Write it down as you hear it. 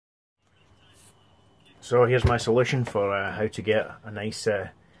So here's my solution for how to get a nice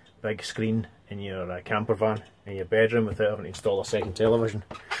big screen in your camper van in your bedroom without having to install a second television.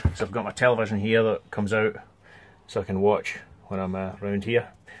 So I've got my television here that comes out so I can watch when I'm around here.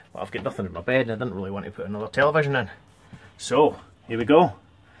 But I've got nothing in my bed and I didn't really want to put another television in. So here we go.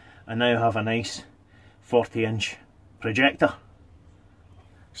 I now have a nice 40-inch projector.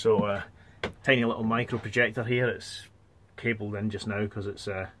 So tiny little micro projector here. It's cabled in just now because it's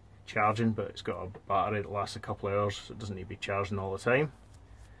charging, but it's got a battery that lasts a couple of hours, so it doesn't need to be charging all the time.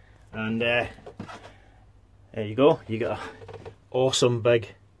 And there you go, you get an awesome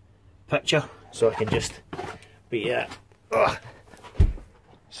big picture. So I can just be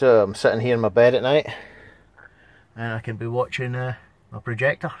so I'm sitting here in my bed at night and I can be watching my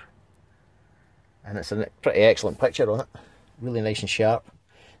projector, and it's a pretty excellent picture on it, really nice and sharp,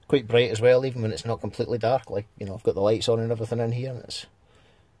 quite bright as well, even when it's not completely dark. Like, you know, I've got the lights on and everything in here, and it's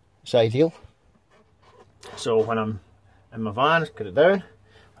ideal. So when I'm in my van, put it down,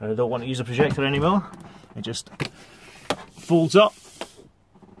 and I don't want to use a projector anymore, it just folds up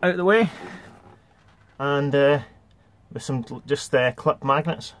out of the way, and with some just clip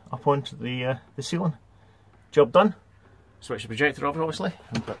magnets up onto the ceiling. Job done. Switch the projector off, obviously,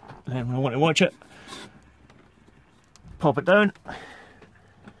 but then when I want to watch it, pop it down,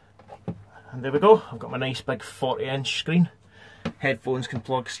 and there we go. I've got my nice big 40-inch screen. Headphones can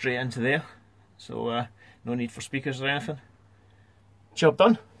plug straight into there, so no need for speakers or anything. Job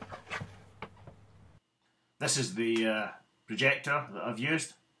done. This is the projector that I've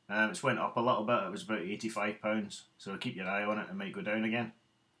used. It's went up a little bit. It was about £85, so keep your eye on it. It might go down again.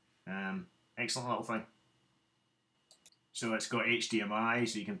 Excellent little thing. So it's got HDMI,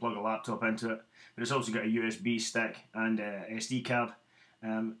 so you can plug a laptop into it, but it's also got a USB stick and a SD card.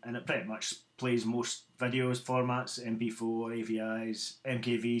 And it pretty much plays most videos formats, MP4, AVIs,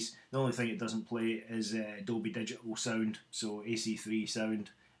 MKVs. The only thing it doesn't play is Dolby Digital sound, so AC3 sound,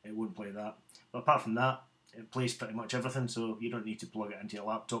 it won't play that. But apart from that, it plays pretty much everything, so you don't need to plug it into your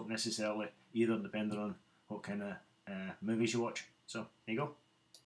laptop necessarily either, depending on what kind of movies you watch. So there you go.